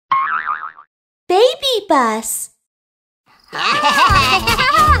BabyBus.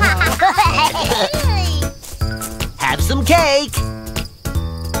 Have some cake.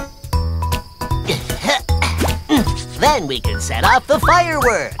 Then we can set off the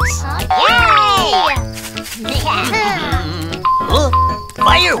fireworks. Yay!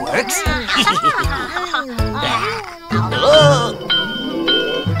 Fireworks?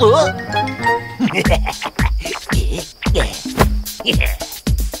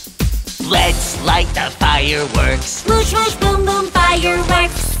 Let's light the fireworks. Whoosh, whoosh, boom, boom,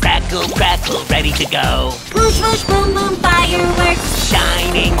 fireworks. Crackle, crackle, ready to go. Whoosh, whoosh, boom, boom, fireworks.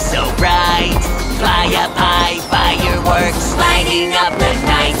 Shining so bright. Fly up high, fireworks. Lighting up the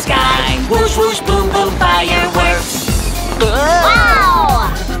night sky. Whoosh, whoosh, boom, boom, fireworks.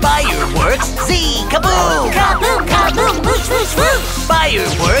 Wow! Fireworks, Zeee, kaboom! Kaboom, kaboom, whoosh, whoosh, whoosh.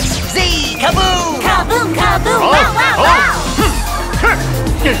 Fireworks, Zeee, kaboom! Kaboom, kaboom, wow, wow, wow.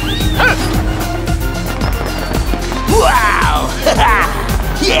 Wow!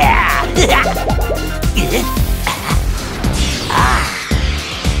 Yeah!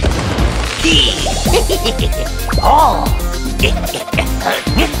 Oh!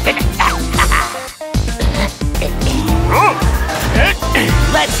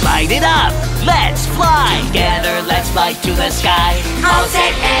 Let's light it up! Let's fly! Together, let's fly to the sky! All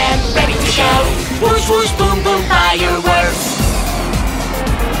set and ready to go! Whoosh, whoosh, boom, boom, fireworks!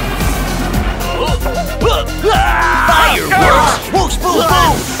 Fireworks! Whoosh, boom,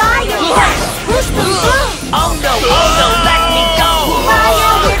 boom! Fireworks! Whoosh, boom, boom! Oh no, let me go!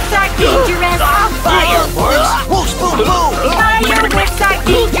 Fireworks are dangerous! Fireworks! Whoosh, boom, boom! Fireworks are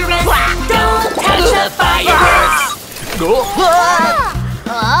dangerous! Don't touch the fireworks!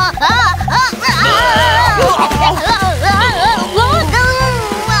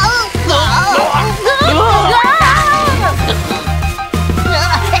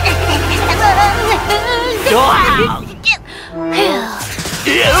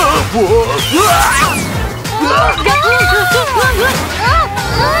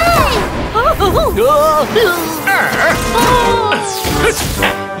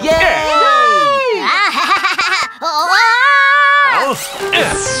 Yay!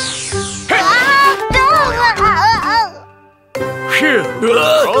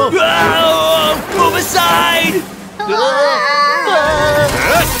 Move aside!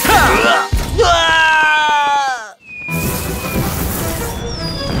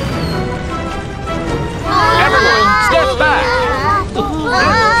 Everyone, step back!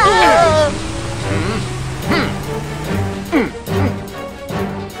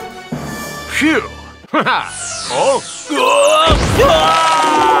 Phew! Oh!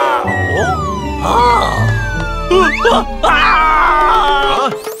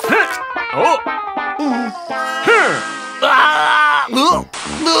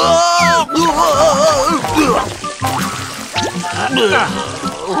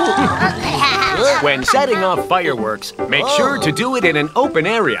 When setting off fireworks, make sure to do it in an open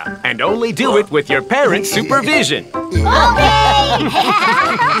area and only do it with your parents' supervision.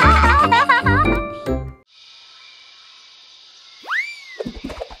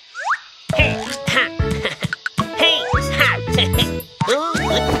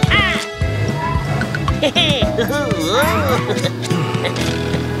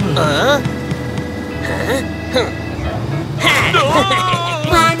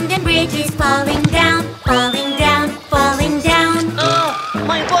 London Bridge is falling down, falling down, falling down.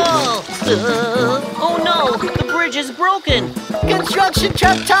 My ball! Oh no, the bridge is broken! Construction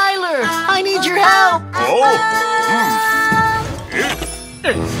truck Tyler! I need your help!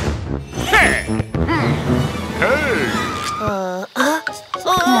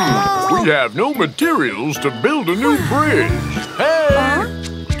 We have no materials to build a new bridge.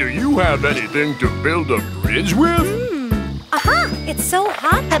 Hey! Do you have anything to build a bridge with? It's so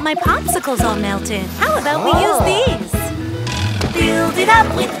hot that my popsicles all melted. How about we use these? Build it up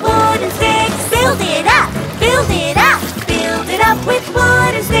with wooden sticks. Build it up, build it up, build it up with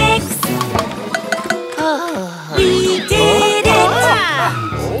wooden sticks. We did it!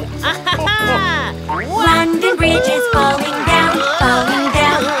 London Bridge is falling down, falling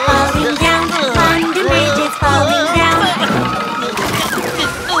down, falling down. London Bridge is falling down.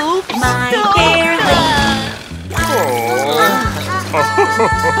 Oops! My darling.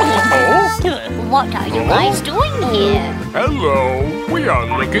 What are you guys doing here? Hello. We are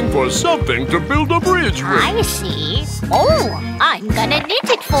looking for something to build a bridge with. I see. Oh, I'm gonna knit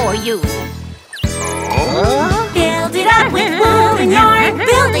it for you. Build it up with woolen yarn.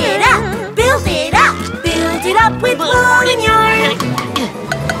 Build it up, build it up, build it up with woolen yarn.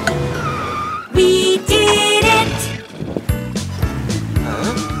 We did it!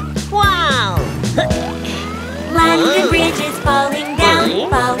 Wow! Bridge is falling down,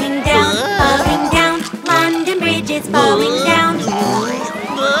 falling down, falling down. London Bridge is falling down.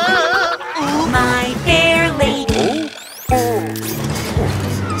 My fair lady.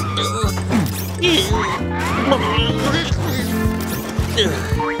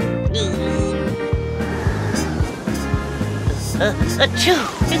 Achoo!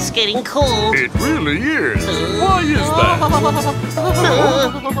 It's getting cold. It really is. Why is that?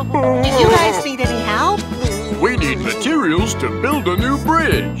 Do you guys need any help? We need materials to build a new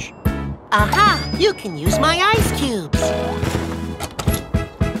bridge. Aha! You can use my ice cubes.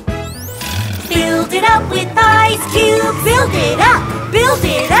 Build it up with ice cubes. Build it up, build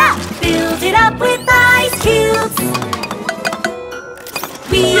it up, build it up with ice cubes.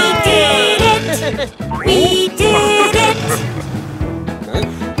 We did it! We did it!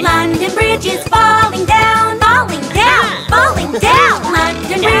 London Bridge is falling down, falling down, falling down.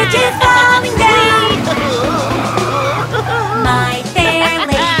 London Bridge is falling down. My fair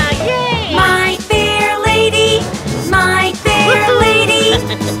lady, my fair lady, my fair lady.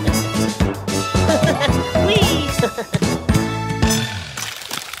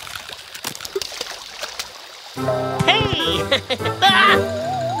 Hey!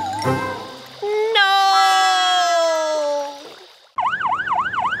 No!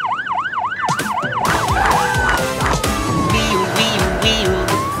 Wheel, wheel, wheel.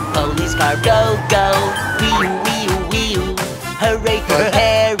 Police car, go, go. Wheel, wheel, wheel. Hooray for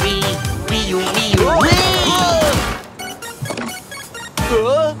Harry. Wheel, wheel, wheel.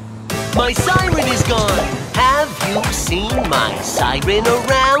 My siren is gone. Have you seen my siren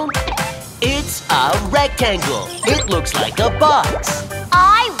around? It's a rectangle. It looks like a box.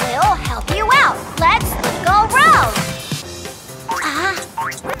 I will help you out. Let's look around.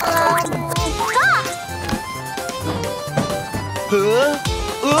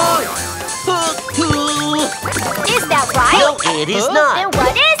 Is that right? No, it is not. Then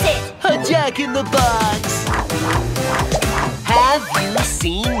what is it? A jack in the box. Have you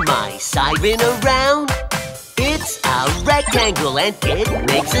seen my siren around? It's a rectangle and it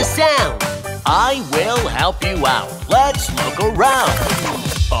makes a sound. I will help you out. Let's look around.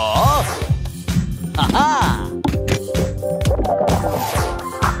 Oh! Ha-ha!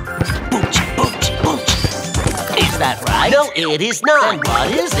 Booch, booch, booch. Is that right? No, it is not. Then what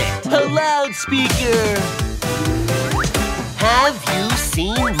is it? A loudspeaker. Have you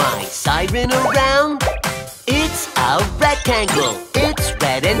seen my siren around? It's a rectangle. It's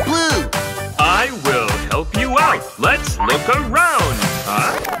red and blue. I will help you out. Let's look around.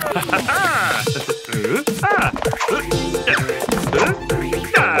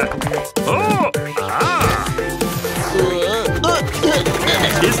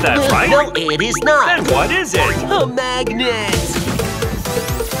 Is that right? No, it is not. Then what is it? A magnet.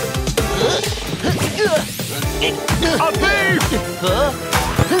 A thief!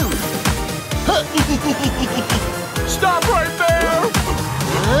 Stop right there!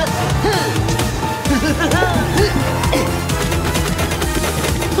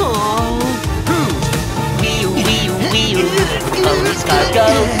 Wheel, wheel, wheel. Police car, go,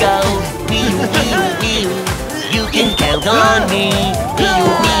 go. Wheel, wheel, wheel. You can count on me. Wheel,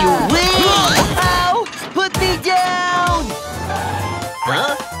 wheel, wheel. Ow! Put me down!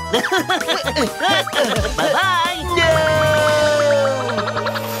 Huh? Bye-bye! No!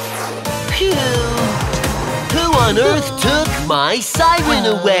 Phew! Who on earth took my siren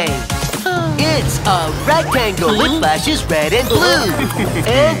away? It's a rectangle. It flashes red and blue.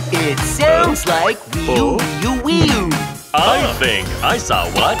 And it sounds like wheel, wheel, wheel. I think I saw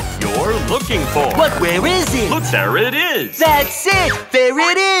what you're looking for. But where is it? Look, there it is. That's it! There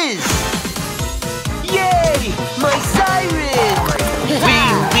it is! Yay! My siren!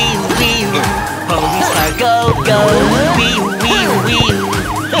 Wheel, wheel, wheel. Police car, go, go. Wheel, wheel, wheel.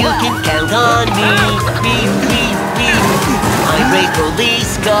 You can count on me. Wheel, wheel, wheel. I'm a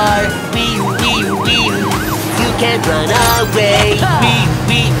police car. Wheel, wheel, wheel. You can't run away. Wheel,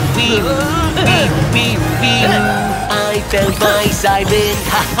 wheel, wheel. Wheel, wheel, wheel. I found my siren.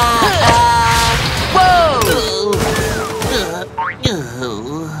 Ha ha ha! Whoa!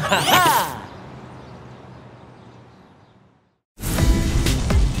 Ha ha!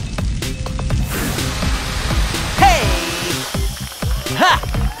 Hey! Ha!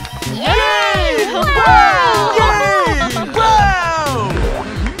 Yay! Whoa!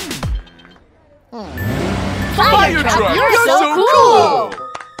 Fire truck! You're so cool!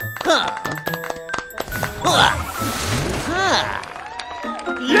 Huh.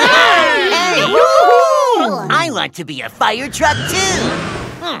 Yay! Hey! Woohoo! I like to be a fire truck too.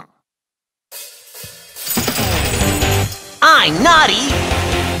 I'm naughty,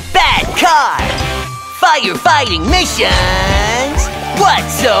 bad car, Firefighting missions!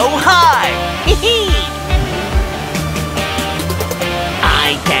 What's so hard?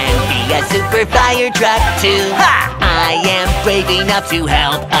 I can be a super fire truck too. Ha! I am brave enough to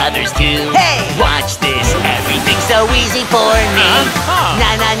help others too. Hey! Watch this, everything's so easy for me.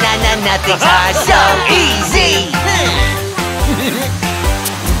 Nothing's hard, so easy.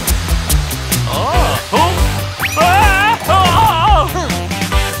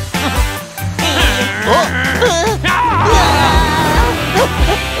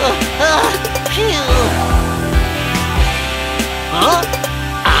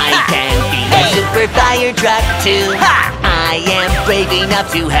 I can be a super fire truck too. Ha! I am brave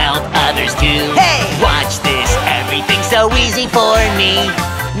enough to help others too. Hey! Watch this, everything's so easy for me.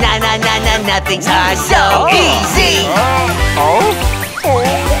 Nothing's hard, so easy.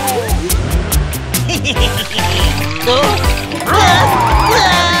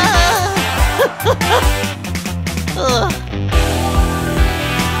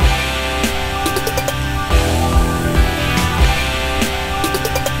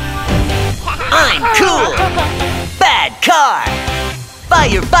 I'm cool! Bad car!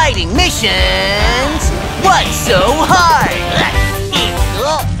 Firefighting missions! What's so hard?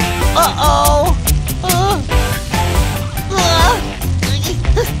 Uh-oh!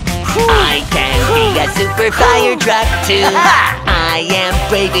 I can be a super fire truck too. Ha! I am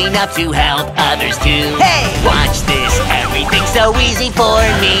brave enough to help others too. Hey! Watch this, everything's so easy for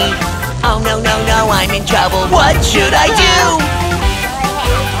me. Oh no, I'm in trouble. What should I do?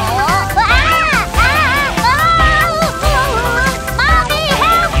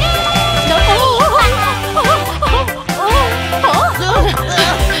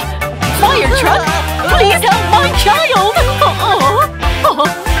 Fire truck, please help my child!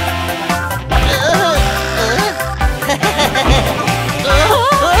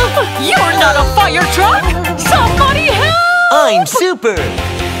 You're not a fire truck! Somebody help! I'm Super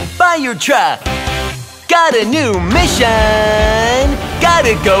Fire Truck. Got a new mission.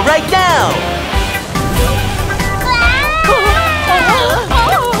 Gotta go right now.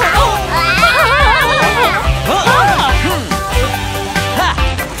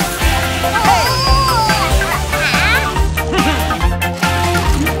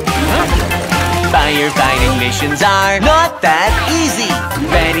 Firefighting missions are not that easy.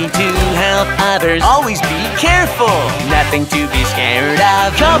 Ready to help others. Always be careful. Nothing to be scared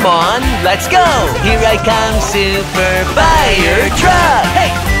of. Come on, let's go. Here I come, Super Fire Truck.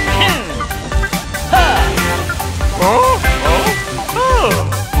 Hey!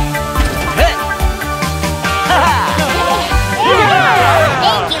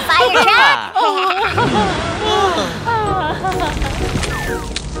 Thank you, fire truck!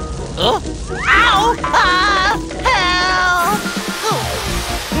 Ow! Help!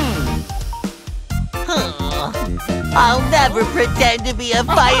 I'll never pretend to be a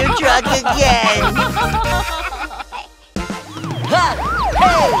fire truck again.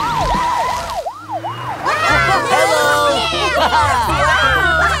 Hey! Hello!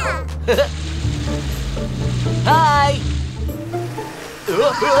 Hi!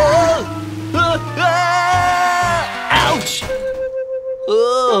 Ouch!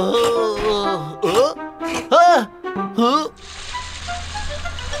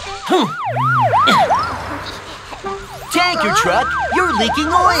 Tanker truck, you're leaking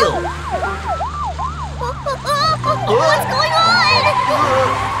oil. What's going on?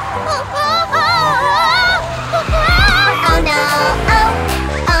 Oh no!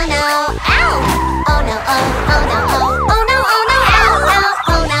 Oh no! Ow! Oh no! Oh no! Oh no! Oh no! Ow! Oh no! Oh no! Ow! Oh no!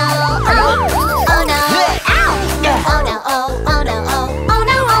 Oh no! Oh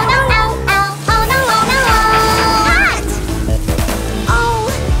no! Oh no! Ow! Oh no! Oh no! Hot! Oh,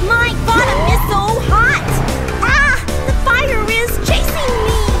 my bottom is so hot! Ah, the fire is chasing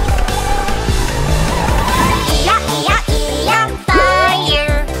me! Yeah,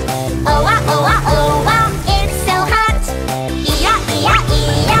 fire!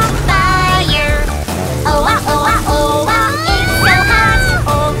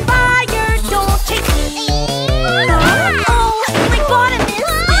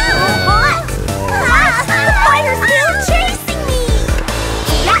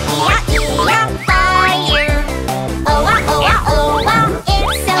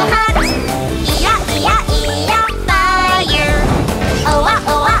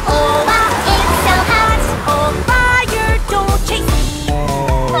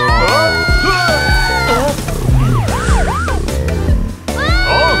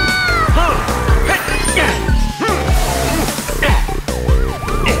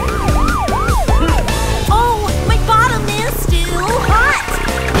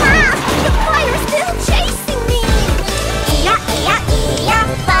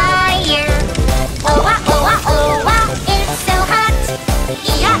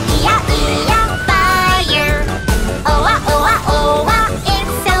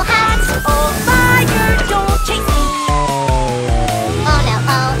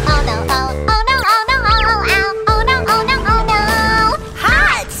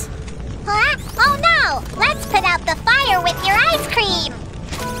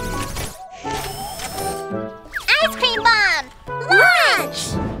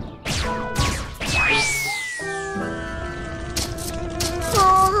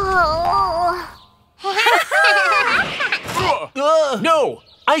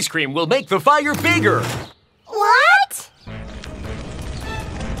 Ice cream will make the fire bigger. What?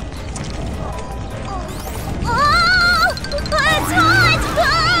 Oh! It's hot!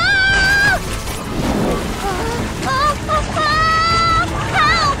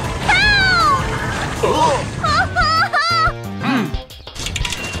 Help! Help!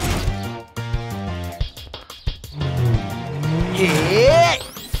 Hit!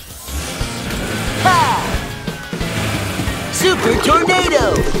 Ha! Super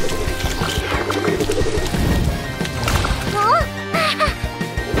tornado!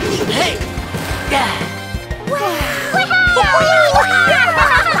 Hey!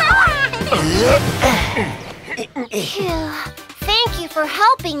 Thank you for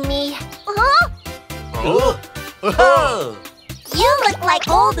helping me. Oh! You look like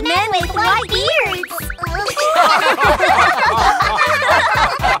old men with white beards.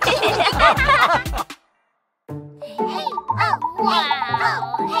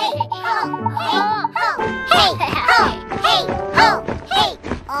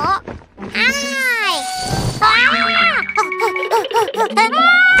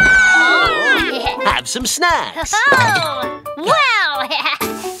 Have some snacks! Oh! Wow!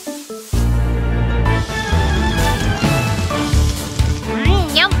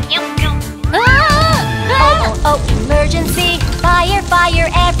 Yum, yum, yum. Oh, emergency! Fire, fire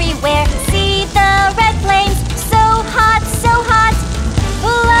everywhere! See the red flames! So hot, so hot!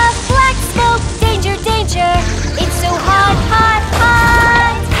 Full of black smoke! Danger, danger! It's so hot, hot,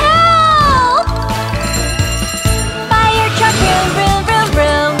 hot! Help! Fire truck, vroom, vroom, vroom,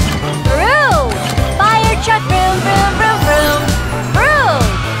 vroom! Vroom! Fire truck, vroom, vroom, vroom, vroom! Vroom!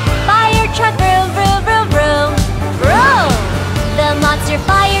 Fire truck, vroom, vroom, vroom, vroom! Vroom! The monster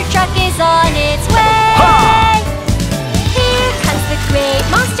fire truck is on its way! Here comes the great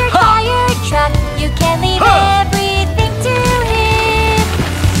monster fire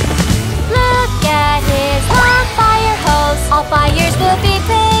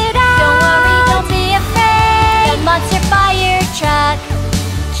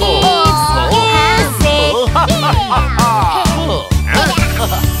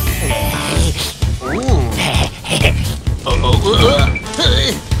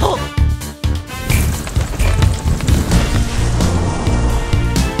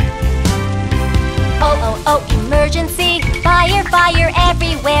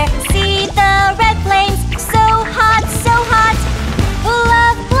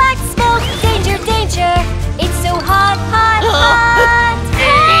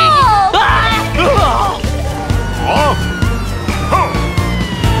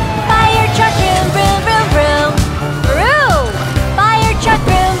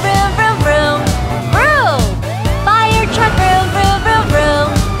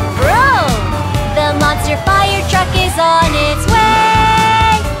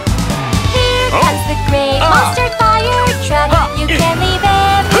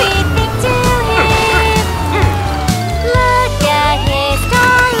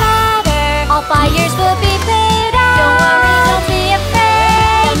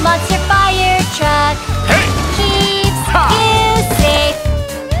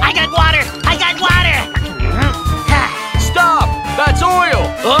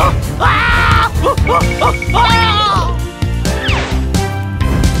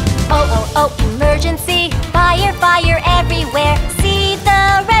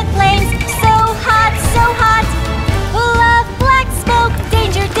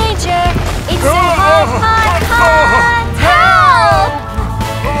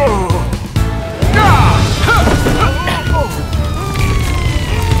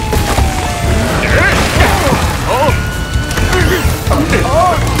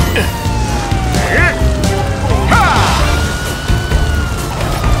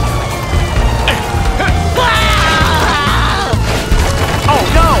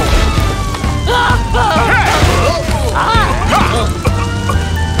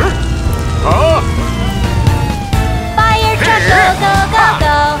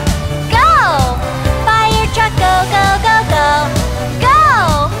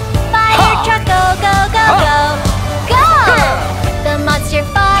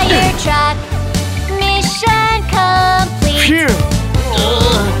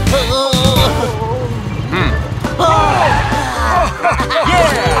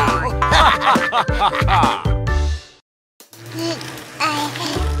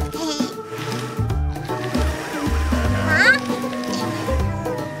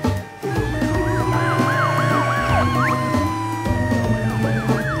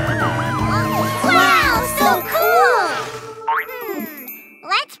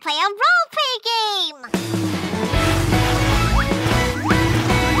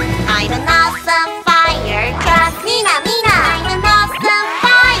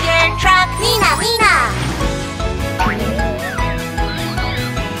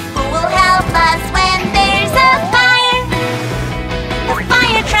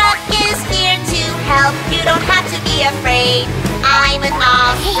be afraid. I'm an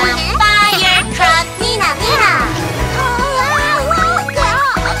awesome fire truck. Nina, Nina.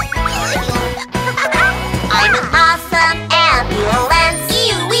 I'm an awesome ambulance.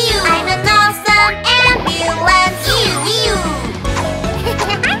 I'm an awesome ambulance.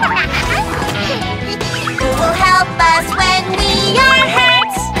 Who will help us when we are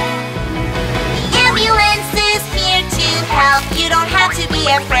hurt? The ambulance is here to help. You don't have to be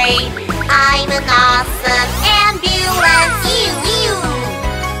afraid. I'm an awesome ambulance.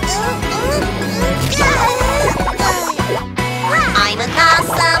 I'm an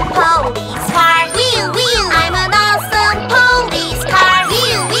awesome police car. I'm an awesome police car.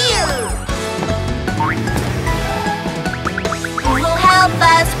 Who will help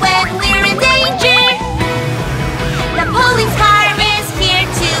us when we're in danger? The police car is here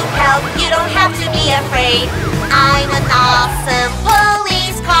to help. You don't have to be afraid. I'm an awesome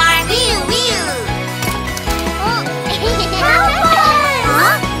police car.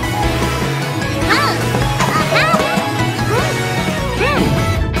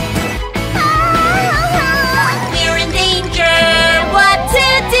 We're in danger. What to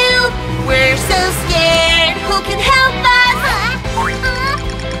do? We're so scared. Who can help us?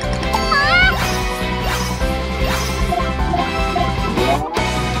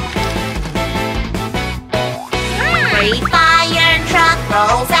 Brave fire truck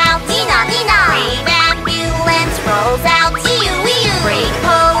rolls out. Nina, Nina. Brave ambulance rolls out. Brave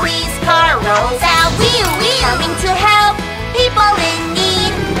police car rolls out. Coming to help people in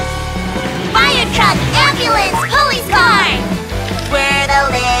need. Fire truck, ambulance, police car. We're the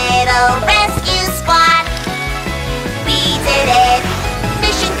little rescue squad. We did it.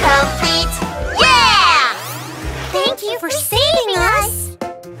 Mission complete. Yeah! Thank you for saving us.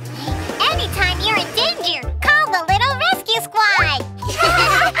 Anytime you're in danger, call the little rescue squad. La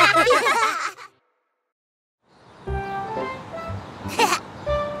la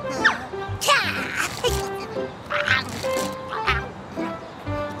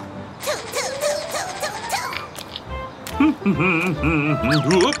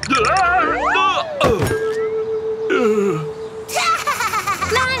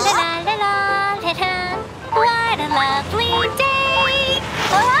la la la la la. What a lovely day!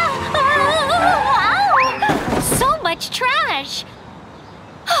 So much trash.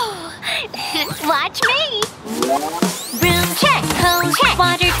 Watch me. Broom check, hose check,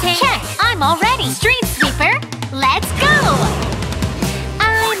 water tank check. I'm all ready. Street sweeper, let's go.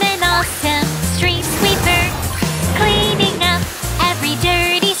 I'm an awesome street sweeper, cleaning up every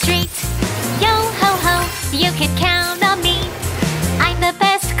dirty street. Yo ho ho, you can count on me. I'm the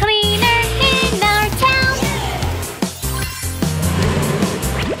best cleaner in our town.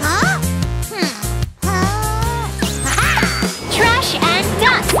 Trash and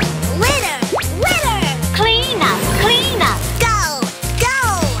dust. Litter, litter. Clean up, clean up. Go, go.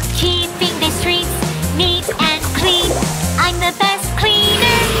 Keeping the streets neat and clean. I'm the best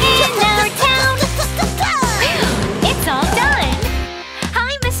cleaner in our town. It's all done.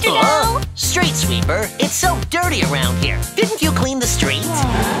 Hi, Mr. No. Street sweeper, it's so dirty around here. Didn't you clean the street?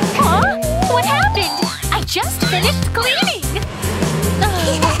 Huh? What happened? I just finished cleaning.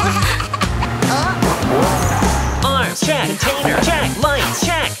 Arms check, container check, lights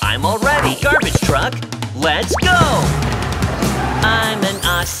check. I'm all ready. Garbage truck, let's go. I'm an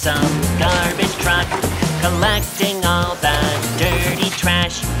awesome garbage truck, collecting all the dirty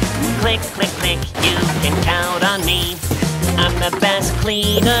trash. Click, click, click, you can count on me. I'm the best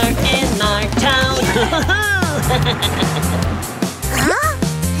cleaner in our town.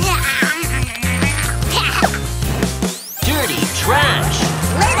 Dirty trash.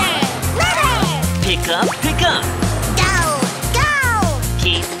 Litter, litter. Pick up, pick up. Go, go.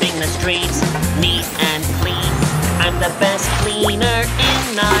 Keeping the streets neat and clean. I'm the best cleaner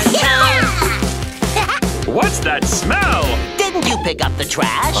in our town. What's that smell? Didn't you pick up the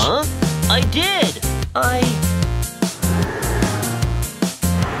trash? Huh? I did.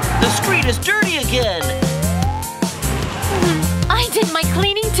 The street is dirty again. I did my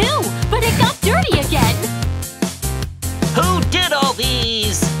cleaning too, but it got dirty again. Who did all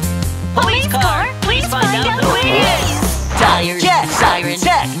these? Police car, please find out who it is. Tires check, siren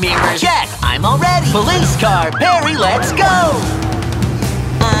check, mirrors check. I'm all ready. Police car, Perry, let's go.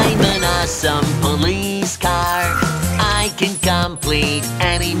 I'm an awesome police car. I can complete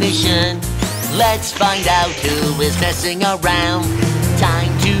any mission. Let's find out who is messing around.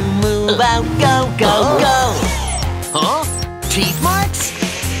 Time to move out, go, go, go. Huh? Teeth marks?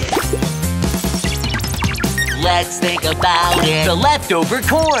 Let's think about it. The leftover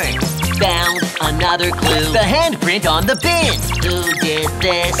corn. Found another clue. The handprint on the bin. Who did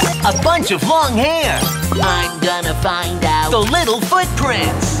this? A bunch of long hair. I'm gonna find out the little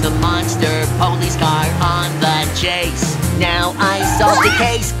footprints. The monster police car on the chase. Now I solved the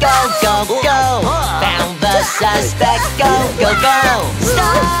case. Go, go, go. Found the suspect. Go, go, go.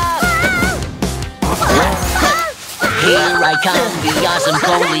 Stop! Here I come, the awesome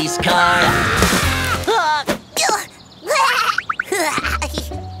police car.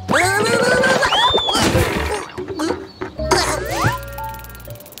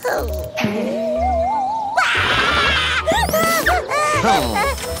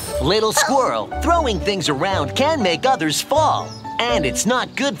 Little squirrel, throwing things around can make others fall. And it's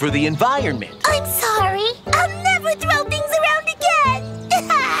not good for the environment. I'm sorry. I'll never throw things around again.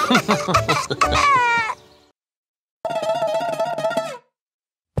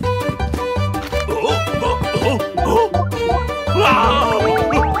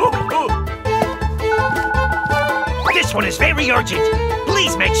 This one is very urgent.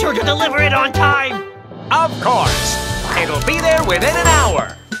 Please make sure to deliver it on time. Of course. It'll be there within an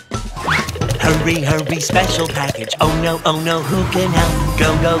hour. Hurry, hurry, special package. Oh no, who can help?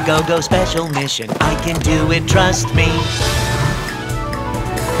 Go, go, go, go, special mission. I can do it, trust me.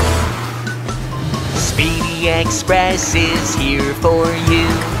 Speedy Express is here for you.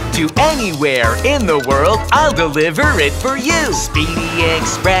 To anywhere in the world, I'll deliver it for you. Speedy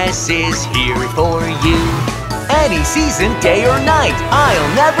Express is here for you. Any season, day or night,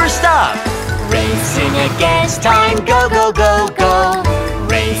 I'll never stop. Racing against time, go, go, go, go.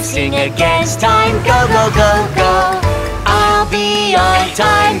 Racing against time, go, go, go, go. I'll be on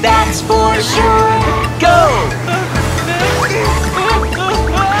time, that's for sure. Go!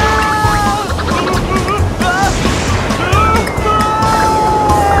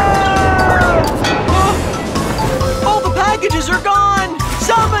 All the packages are gone!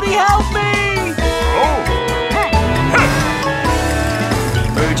 Somebody help me!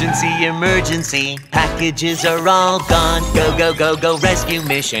 Emergency, emergency, packages are all gone. Go, go, go, go, rescue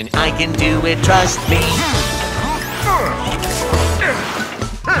mission. I can do it, trust me.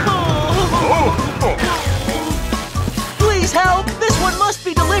 Please help! This one must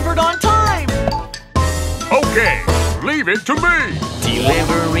be delivered on time! Okay, leave it to me.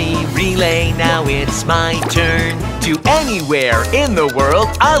 Delivery relay, now it's my turn. To anywhere in the world,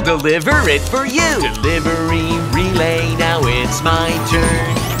 I'll deliver it for you. Delivery relay, now it's my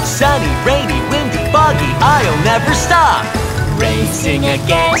turn. Sunny, rainy, windy, foggy, I'll never stop. Racing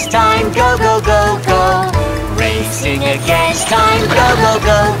against time, go, go, go, go. Racing against time, go, go,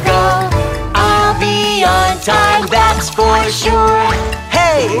 go, go. I'll be on time, that's for sure.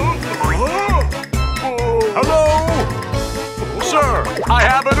 Hey! Hello? Sir, I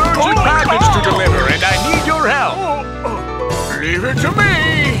have an urgent package to deliver and I need your help. Leave it to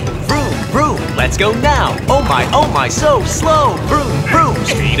me. Vroom, vroom, let's go now. Oh my, so slow. Vroom, vroom,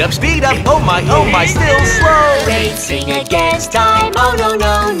 speed up, oh my, still slow. Racing against time, oh no,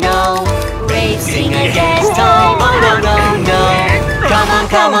 no, no. Racing against time, oh no, no, no.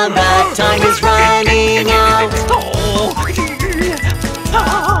 Come on, the time is running out.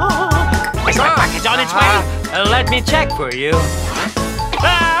 Is my package on its way? Let me check for you.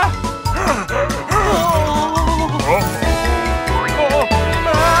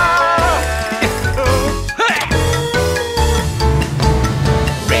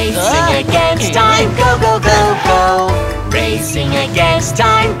 Racing against time, go, go, go, go. Racing against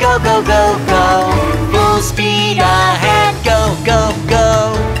time, go, go, go, go. Full speed ahead, go, go,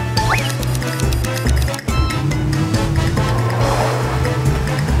 go.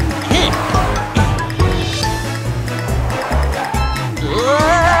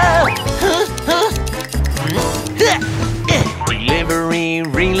 Delivery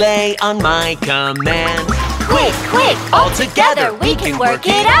relay on my command. Quick, quick, all together we can work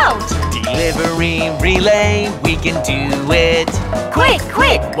it out. Delivery relay, we can do it. Quick,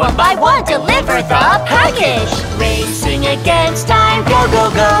 quick, one by one deliver the package. Racing against time, go, go,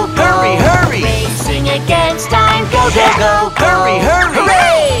 go, go. Hurry, hurry. Racing against time, go, go, go, go. Hurry, hurry.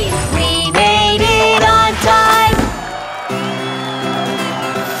 Hooray! We made it on time.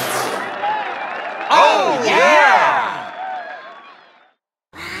 Oh, yeah!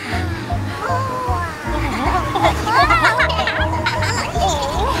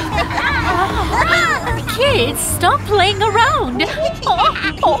 Kids, stop playing around.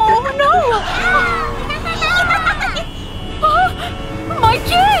 Oh no! My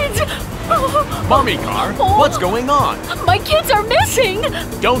kids! Mommy car, what's going on? My kids are missing!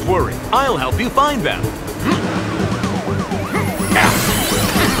 Don't worry, I'll help you find them.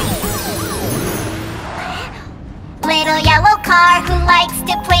 Little little yellow car who likes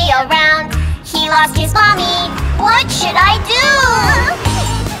to play around. He lost his mommy. What should I do?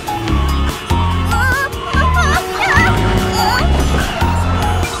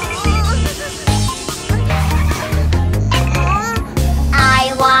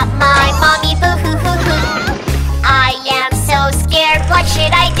 I want my mommy, boo-hoo-hoo-hoo. I am so scared, what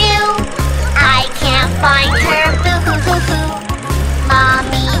should I do? I can't find her, boo-hoo-hoo-hoo.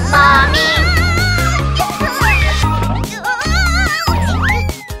 Mommy, mommy.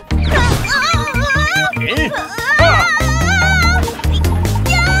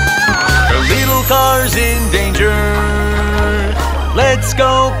 The little car's in danger. Let's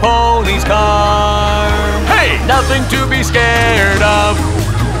go, police car. Hey, nothing to be scared of.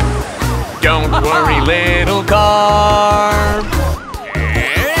 Don't worry, little car.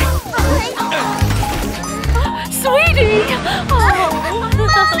 Sweetie!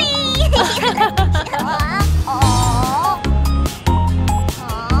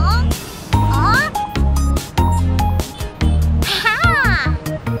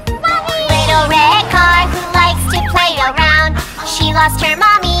 Little red car who likes to play around. She lost her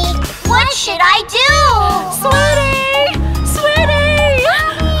mommy. What should I do? Sweetie! Sweetie!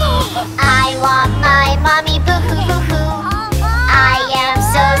 I want my mommy, boo-hoo-hoo-hoo. I am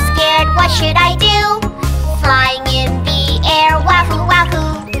so scared, what should I do? Flying in the air, wahoo, wahoo.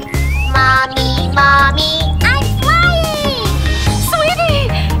 Mommy, mommy, I'm flying! Sweetie!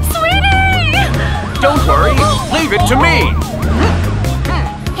 Sweetie! Don't worry, leave it to me.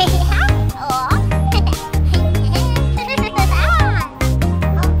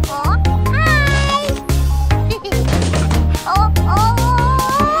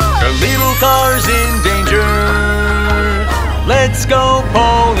 The little car's in danger. Let's go,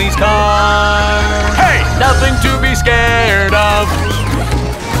 police car. Hey, nothing to be scared of.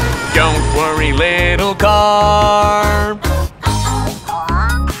 Don't worry, little car.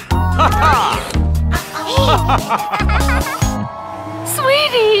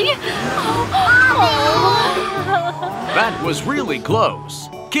 Sweetie! That was really close.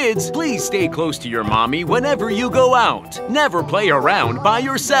 Kids, please stay close to your mommy whenever you go out. Never play around by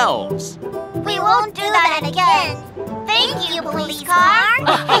yourselves. We won't do that again. Thank you, police car.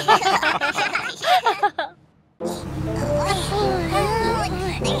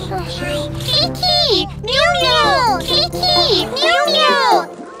 Kiki! Mew mew! Kiki! Mew mew!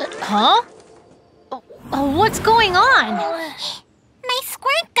 Huh? What's going on? My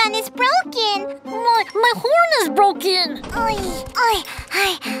squirt gun is broken. My horn is broken.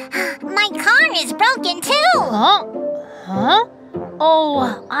 My car is broken too. Huh? Huh?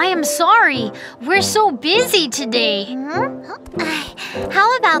 Oh, I am sorry. We're so busy today.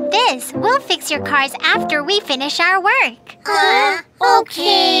 How about this? We'll fix your cars after we finish our work.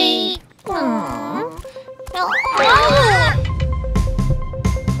 Okay.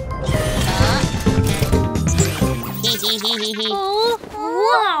 Oh,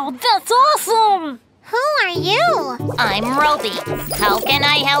 wow, that's awesome! Who are you? I'm Roby. How can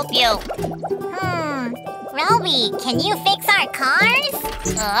I help you? Roby, can you fix our cars?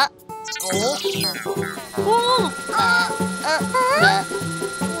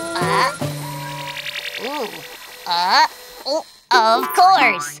 Of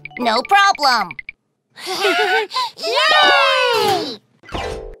course. No problem. Yay!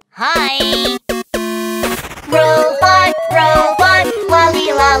 Hi. Robot, robot,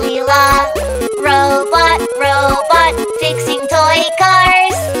 lolly lolly la. Robot, robot, fixing toy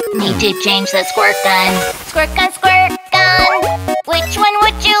cars. Need to change the squirt gun. Squirt gun, squirt gun. Which one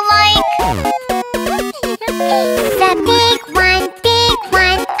would you like? The big one,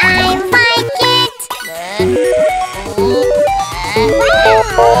 I like it.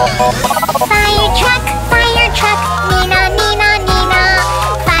 Fire truck, Nina, Nina, Nina.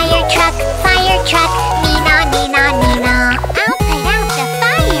 Fire truck, Nina, Nina, Nina. I'll put out the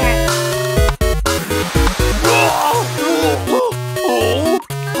fire.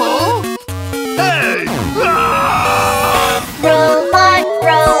 Hey! Robot,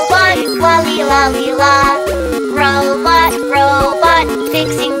 robot, lolly lolly la. Robot, robot,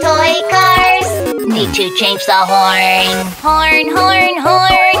 fixing toy cars. Need to change the horn. Horn, horn,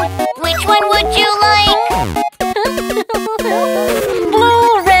 horn. Which one would you like? Blue,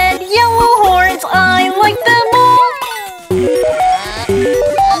 red, yellow horns, I like them all!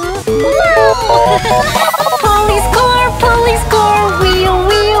 Police car, wheel,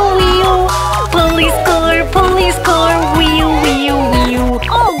 wheel, wheel. Police car, wheel, wheel, wheel.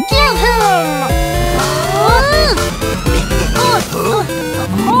 Oh, get him!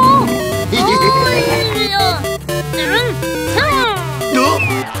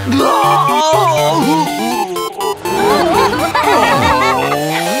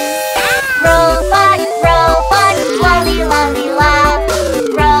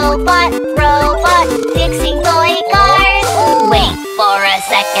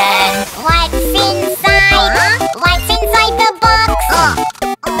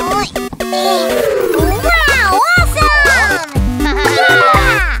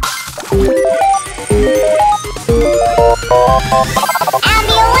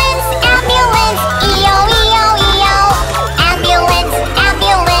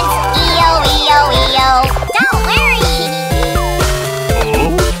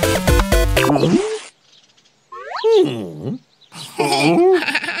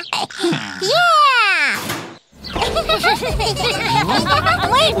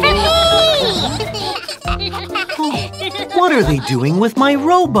 they doing with my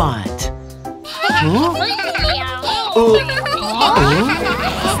robot? Huh? Stop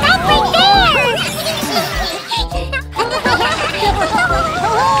right there!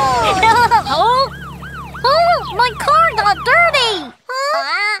 Oh, my car got dirty!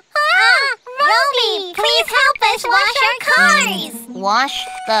 Roby, please help us wash our cars! Wash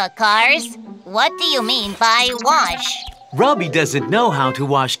the cars? What do you mean by wash? Robbie doesn't know how to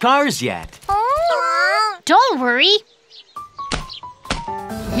wash cars yet. Don't worry.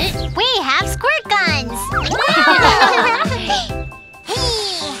 We have squirt guns.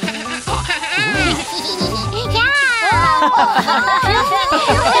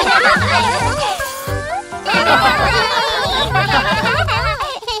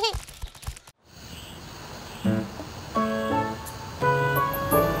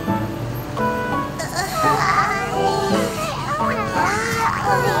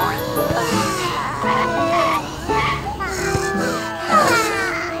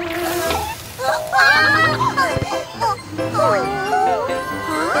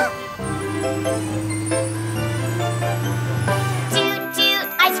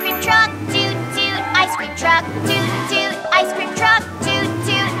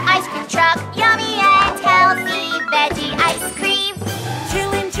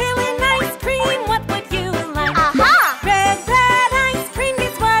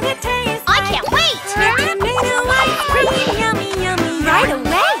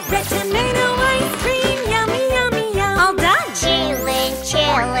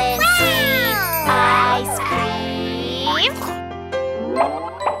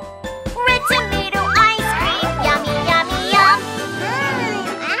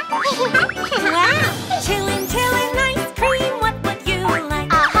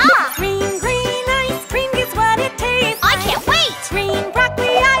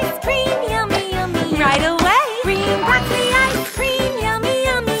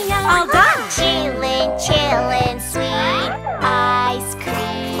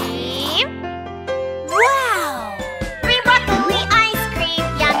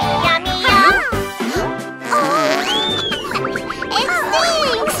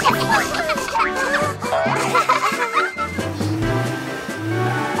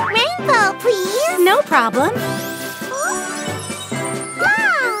 problem.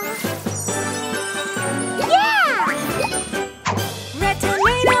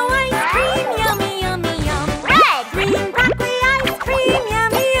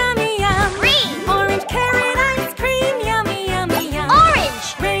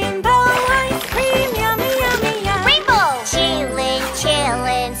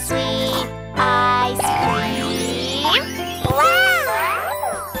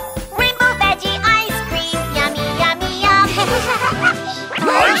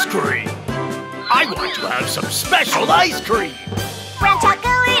 Some special ice cream! Brown chocolate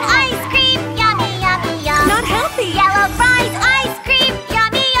ice cream, yummy, yummy, yum. Not healthy! Yellow fries ice cream,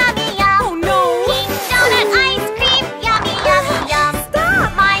 yummy, yummy, yum. Oh no! Pink donut ice cream, yummy, yummy, yum.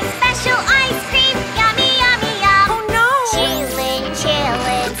 Stop! My special ice cream, yummy, yummy, yum. Oh no! Chillin',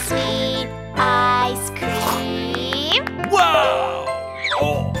 chillin', sweet ice cream. Wow!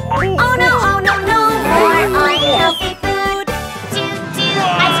 Oh no, oh no, no more unhealthy food. Toot, toot,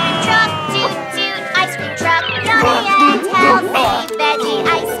 ice cream truck, toot, toot, ice cream truck. Yummy and healthy veggie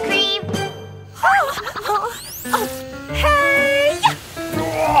ice cream. Hey!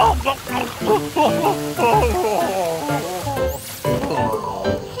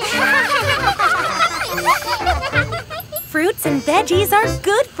 Fruits and veggies are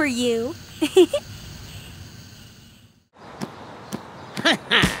good for you.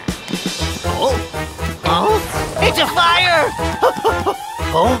 Oh, it's a fire!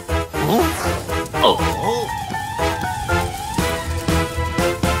 Oh, oh, oh.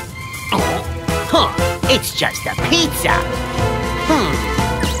 Huh, it's just a pizza.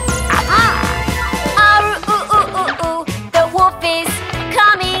 Aha! Aru, ooh, ooh, ooh, ooh, the wolf is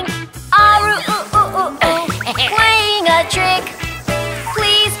coming. Aru, ooh, ooh, ooh, ooh, playing a trick.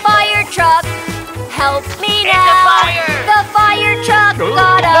 Please, fire truck, help me now. It's a fire! The fire truck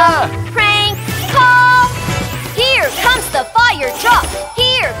got a prank call. Here comes the fire truck.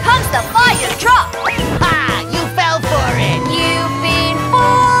 Here comes the fire truck. Ha! You fell for it! You've been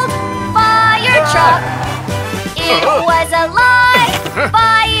fooled, fire truck. It was a lie,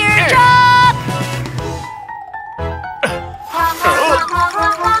 fire truck.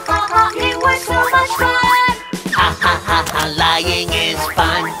 It was so much fun. Ha ha ha ha, lying is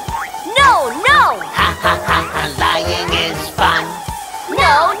fun. No, no, Ha ha ha ha, lying is fun.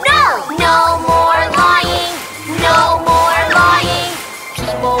 no, no, no more lying. No more lying.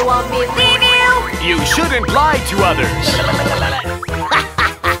 People won't believe you. You shouldn't lie to others.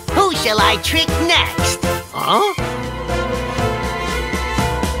 Who shall I trick next? Huh?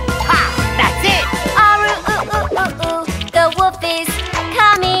 Ha! That's it! Aru, ooh, ooh, ooh, ooh. The wolf is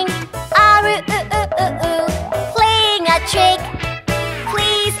coming. Aru, ooh, ooh, ooh, ooh. Playing a trick.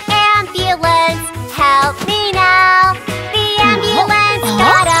 Please, ambulance, help me now. The ambulance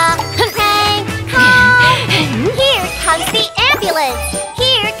got a prank call. Here comes the ambulance.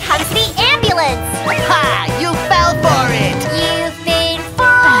 Here comes the ambulance. Ha! You fell for it! You've been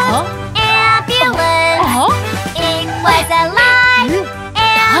fooled, ambulance. It was a lie,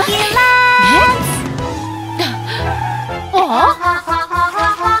 ambulance.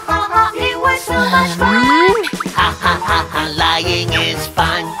 It was so much fun. Ha ha ha ha! Lying is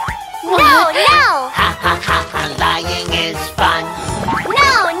fun. No, no, Ha ha ha ha! Lying is fun.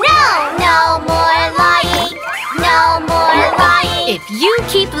 no, no, no more lying. No more lying. If you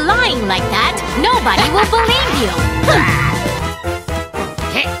keep lying like that, nobody will believe you.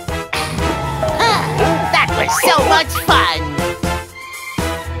 That was so much fun.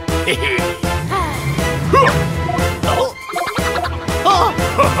 Oh.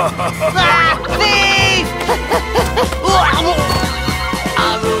 Ah, thief!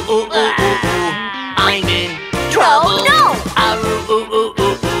 Aru, ooh, ooh, ooh, ooh. I'm in trouble. No. Aru, ooh, ooh,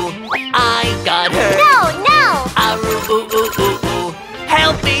 ooh, ooh. I got her. No, no, Aru, ooh, ooh, ooh, ooh.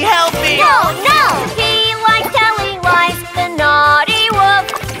 Help me, help me! no, no. He likes telling lies, the naughty wolf.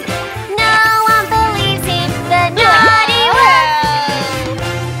 No one believes him, the naughty wolf.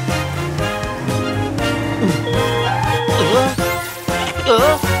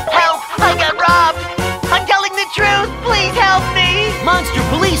 Help! I got robbed! I'm telling the truth! Please help me! Monster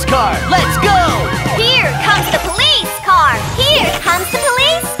police car, let's go! Here comes the police car. Here comes the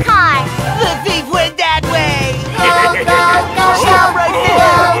police car. The thief went that way! Go, go, go, Stop go. right Go,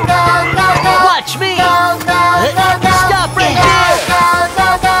 there! go, go, go. Watch me! Go, go, go, go. Stop right Go, there! go, go,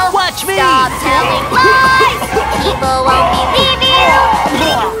 go. Watch me! Stop telling lies. People won't believe you.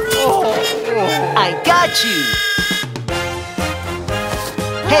 I got you!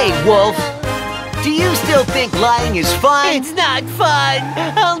 Hey, Wolf! Do you still think lying is fun? It's not fun!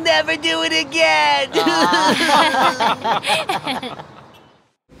 I'll never do it again!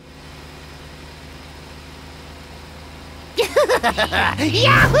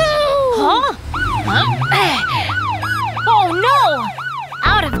 Yahoo! Huh? Oh no!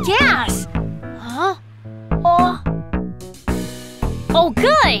 Out of gas! Huh? Oh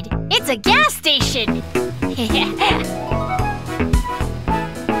good! It's a gas station!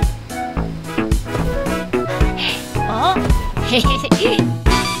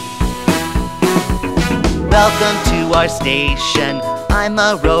 Welcome to our station. I'm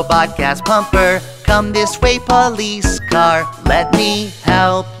a robot gas pumper. Come this way, police car. Let me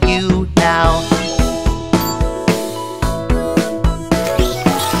help you now.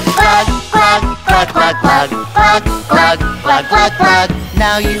 Plug, plug, plug, plug, plug, plug, plug, plug, plug, plug.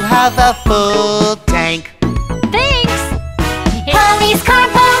 Now you have a full tank. Thanks! Police car,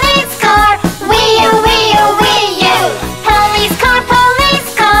 wee-oo, wee-oo, wee-oo. Police car,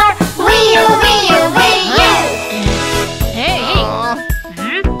 wee-oo, wee-oo, wee-oo. Hey!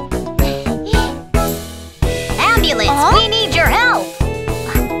 Ambulance, we need your help.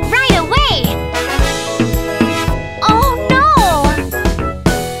 Right away. Oh no.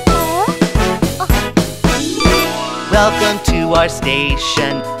 Welcome to our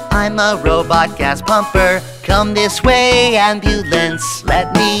station. I'm a robot gas pumper. Come this way, ambulance.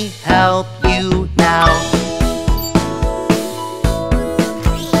 Let me help you now.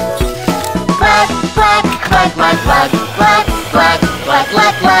 Plug, plug, plug, plug, plug, plug, plug, plug,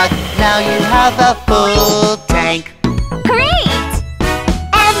 plug, plug. Now you have a full tank. Great.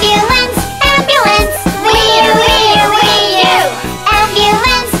 Ambulance, ambulance, wee-oo, wee-oo, wee-oo.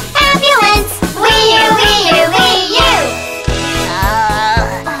 Ambulance, ambulance, wee-oo, wee-oo, wee-oo.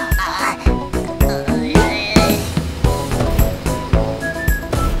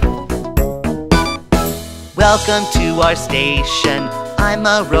 Welcome to our station. I'm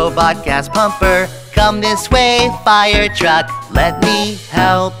a robot gas pumper. Come this way, fire truck. Let me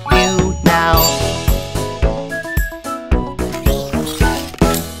help you now.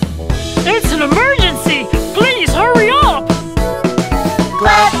 It's an emergency! Please hurry up!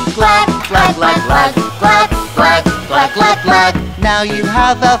 Glug, glug, glug, glug, glug, glug, glug, glug, glug, glug. Now you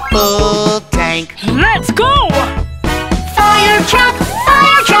have a full tank. Let's go! Fire truck,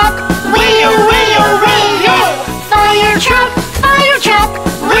 wee-oo, wee-oo, wee-oo. Fire truck,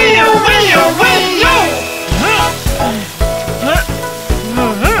 wee-oo, wee-oo, wee-oo.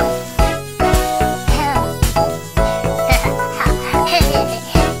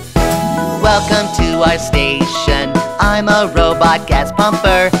 Welcome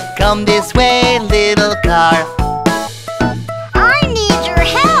Come this way, little car. I need your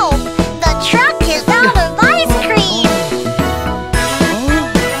help. The truck is out of ice cream.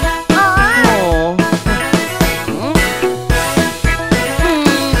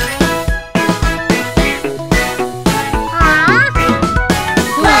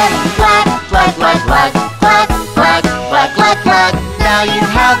 Plug. Now you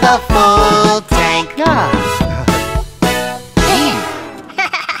have the full tank.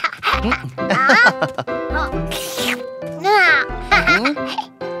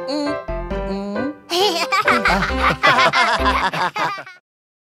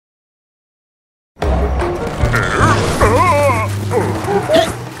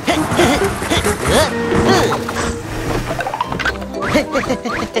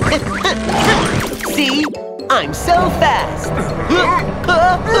 See? I'm so fast.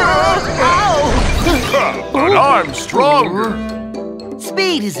 But I'm stronger.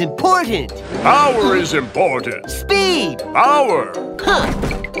 Speed is important. Power is important. Speed. Power. Huh.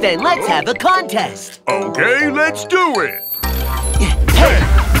 Then let's have a contest. Okay, let's do it.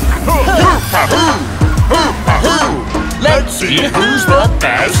 Let's see who's the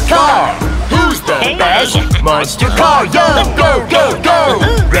best car. Who's the best monster car? Yo, go, go, go.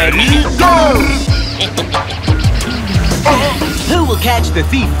 Ready, go. Who will catch the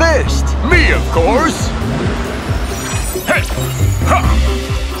thief first? Me, of course. Hey, ha.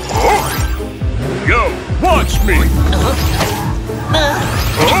 Oh. Yo, watch me.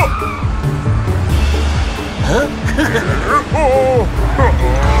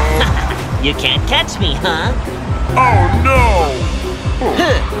 You can't catch me, huh? Oh, no.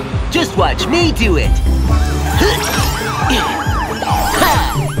 Just watch me do it.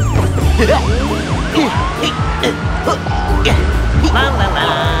 La la la.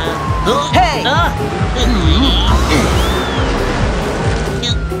 Hey!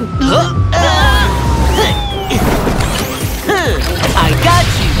 I got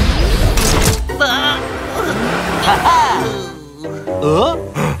you.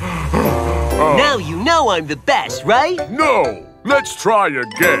 Now you know I'm the best, right? No. Let's try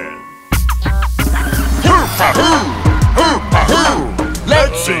again.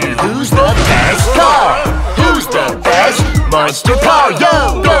 Let's see who's the best car. Who's the best monster car?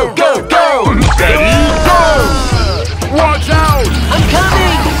 Yo, go, go, go. Ready, go. Watch out. I'm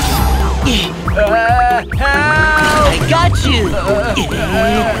coming. Help. I got you.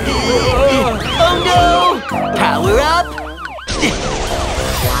 Oh no. Power up.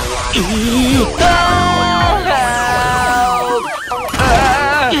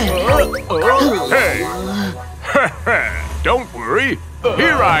 Hey. Don't worry.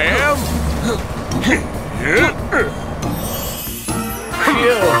 Here I am.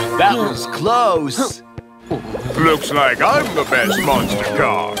 Phew, that was close. Looks like I'm the best monster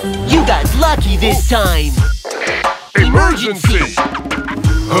car. You got lucky this time. Emergency!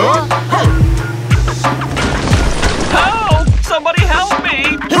 Huh? Help! Somebody help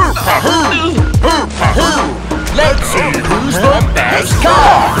me! Let's see who's the best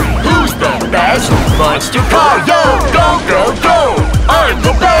car. Who's the best monster car? Yo, go, go, go! I'm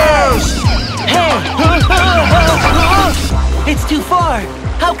the best! Hey! It's too far.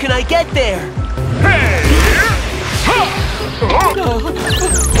 How can I get there? Hey!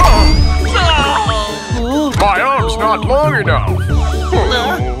 My arm's not long enough.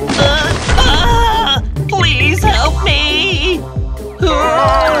 Please help me!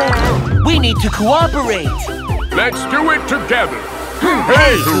 We need to cooperate. Let's do it together.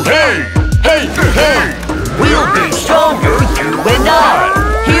 Hey, hey, hey, hey! We'll be stronger, you and I.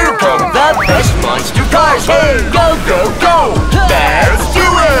 Here come the best monster cars. Hey, go, go, go! Let's do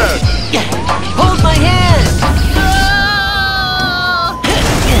it! Hold my hand!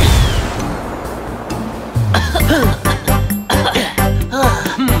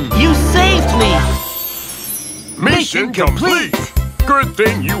 You saved me! Mission complete! Good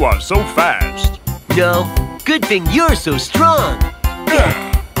thing you are so fast. No, good thing you're so strong.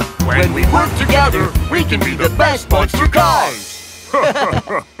 When we work together, we can be the best monster cars!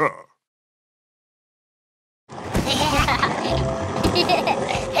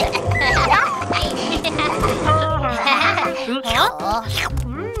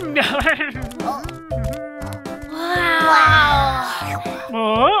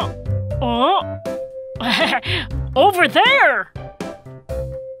 Over there!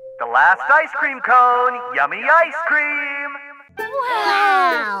 The last ice cream cone! Yummy ice cream!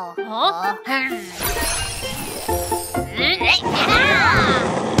 Wow!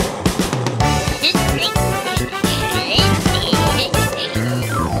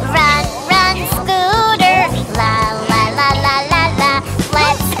 Run, run, scooter! La la la la la la!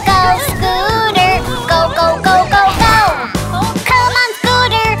 Let's go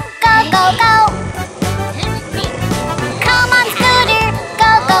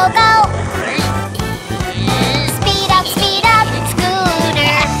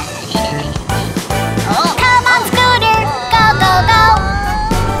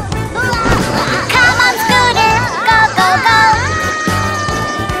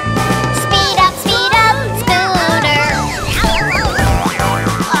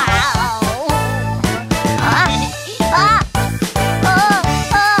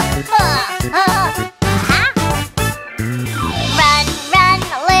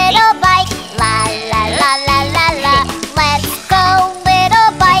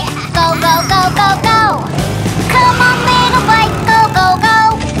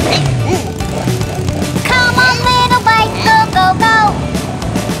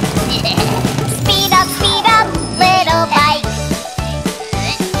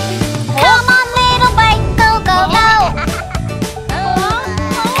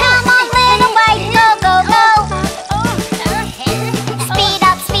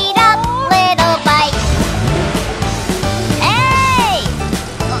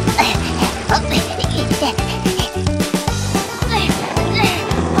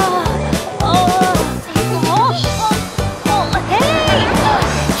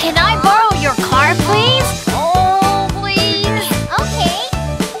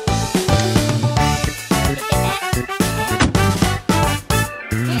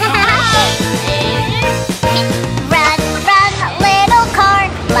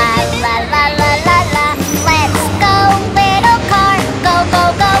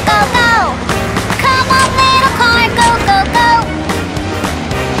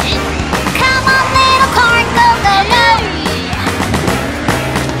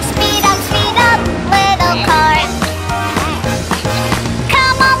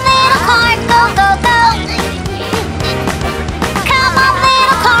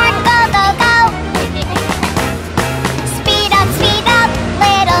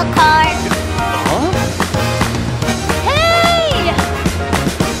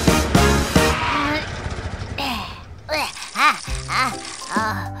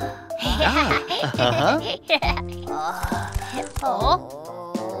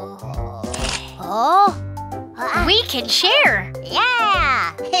We can share.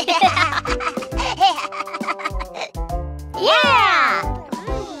 Yeah! Yeah!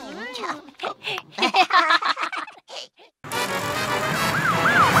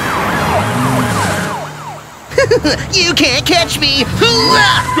 You can't catch me!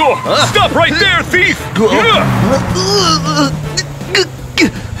 Stop right there, thief!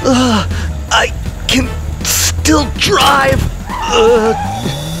 I can still drive.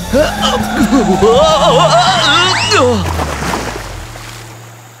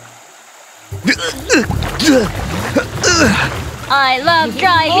 I love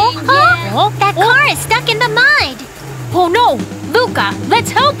driving. That car is stuck in the mud. Oh no! Luca,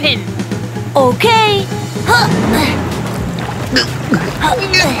 let's help him! Okay.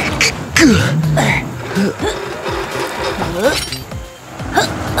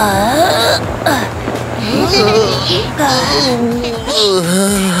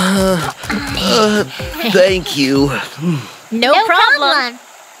 Thank you. No problem.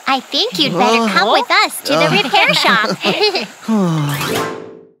 I think you'd better come with us to the repair shop.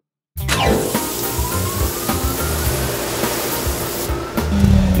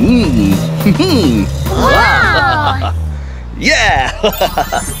 Wow! Yeah!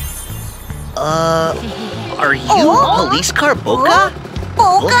 Are you Police Car Boca?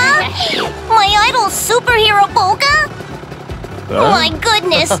 Boca? My idol superhero Boca? My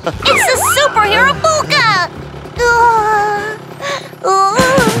goodness, it's the superhero Boca!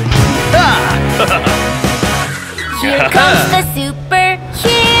 Here comes the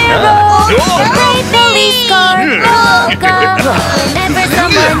superhero. Great police car, Boca. Whenever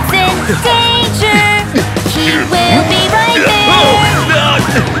someone's in danger, he will be right there.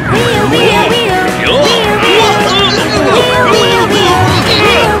 Wheel, wheel, wheel. Wheel, wheel. Wheel, wheel, wheel.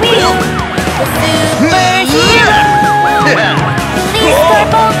 Wheel, wheel. The superhero. Police car,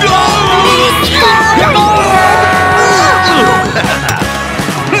 Boca. Police car, Boca.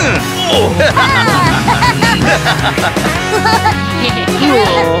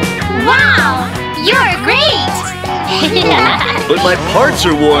 Wow! You're great! But my parts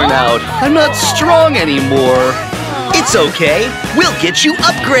are worn out. I'm not strong anymore. It's okay. We'll get you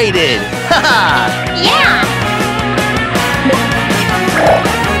upgraded. Haha! Yeah!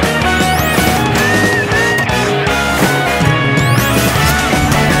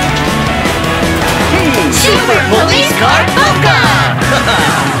 Super Police Car Boca!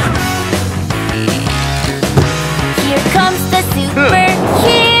 Here comes the superhero.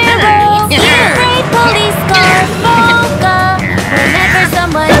 Great police car, Boca. Whenever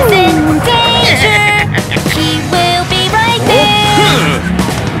someone's in danger, he will be right there.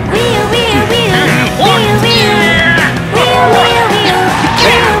 Wheel, wheel, wheel. Wheel, wheel. Wheel, wheel, wheel.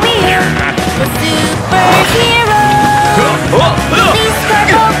 Wheel, wheel. The superhero. Police car,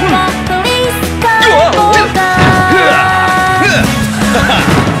 Boca. Police car, Boca.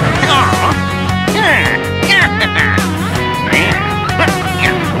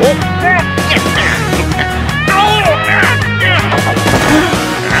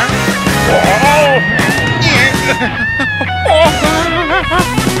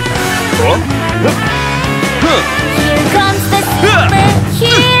 Here comes the superhero.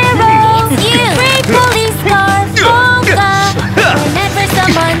 Great police car, Boca. Whenever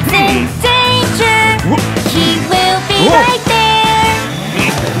someone's in danger, he will be right there.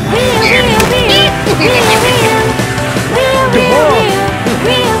 Wheel, wheel, wheel. Wheel, wheel. Wheel, wheel, wheel.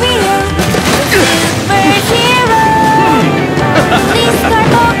 Wheel, wheel. Superhero. Police car,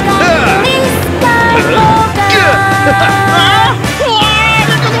 Boca. Police car, Boca.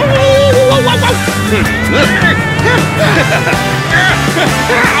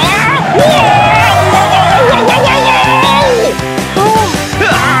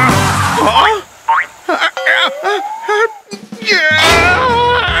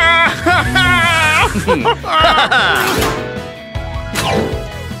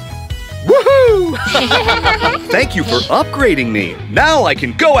 Woohoo! Thank you for upgrading me. Now I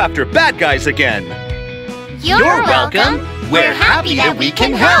can go after bad guys again. You're welcome. We're happy that we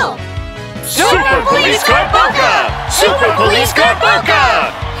can help. Super Police Car Boca! Super Police Car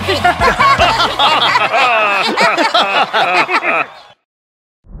Boca!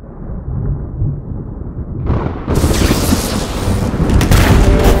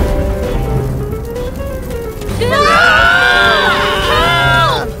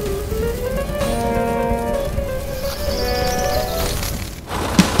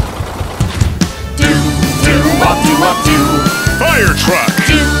 Fire truck!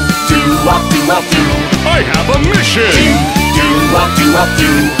 Fire I have a mission.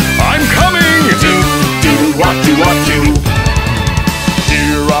 Do-do-wop-do-wop-do. I'm coming. Do-do-wop-do-wop-do.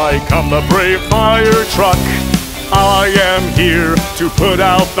 Here I come, the brave fire truck. I am here to put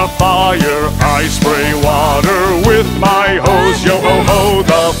out the fire. I spray water with my hose. Yo ho ho,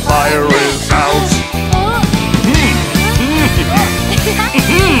 the fire is out.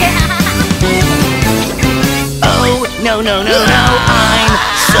 Oh, no, no, no, no, I'm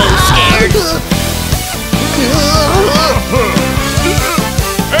so scared.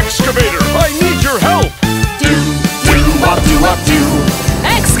 Excavator, I need your help. Do-do-wop-do-wop-do.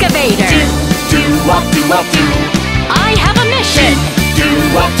 Excavator! Do-do-wop-do-wop-do. I have a mission!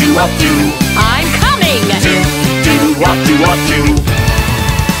 Do-do-wop-do-wop-do. I'm coming! Do-do-wop-do-wop-do.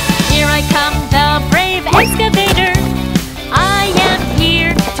 Here I come, the brave excavator. I am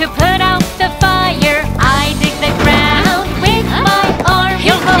here to put out the fire. I dig the ground with my arm.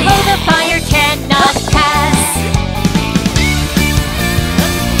 Yo ho ho, the fire cannot pass.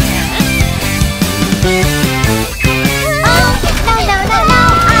 Oh, no, no, no, no,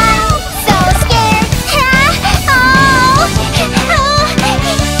 I'm so scared.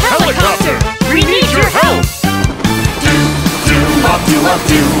 Helicopter, we need your help.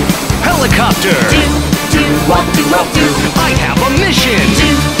 Do-do-wop-do-wop-do. Helicopter! Do-do-wop-do-wop-do. I have a mission!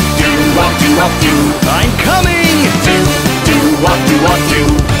 Do-do-wop-do-wop-do. I'm coming! Do-do-wop-do-wop-do.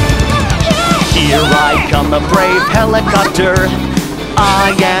 Here I come, a brave helicopter.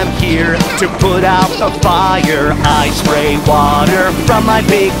 I am here to put out the fire. I spray water from my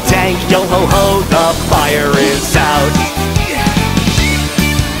big tank. Yo ho ho, the fire is out.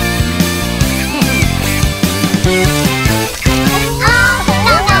 Oh,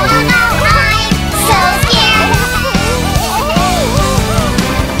 no, no, no, no, I'm so scared.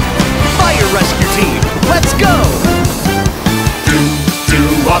 Fire rescue team, let's go!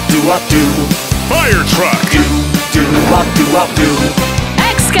 Do-do-wop-do-wop-do. Fire truck! Do-do-wop-do-wop-do.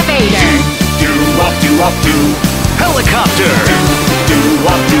 Excavator! Do-do-wop-do-wop-do. Helicopter!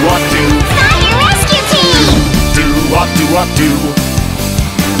 Do-do-wop-do-wop-do. Fire rescue team! Do-do-wop-do-wop-do.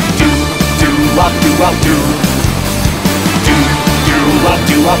 Do-do-wop-do-wop-do.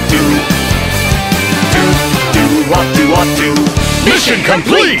 Do-do-wop-do-wop-do. Do-do-wop-do-wop-do. Mission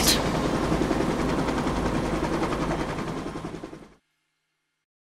complete!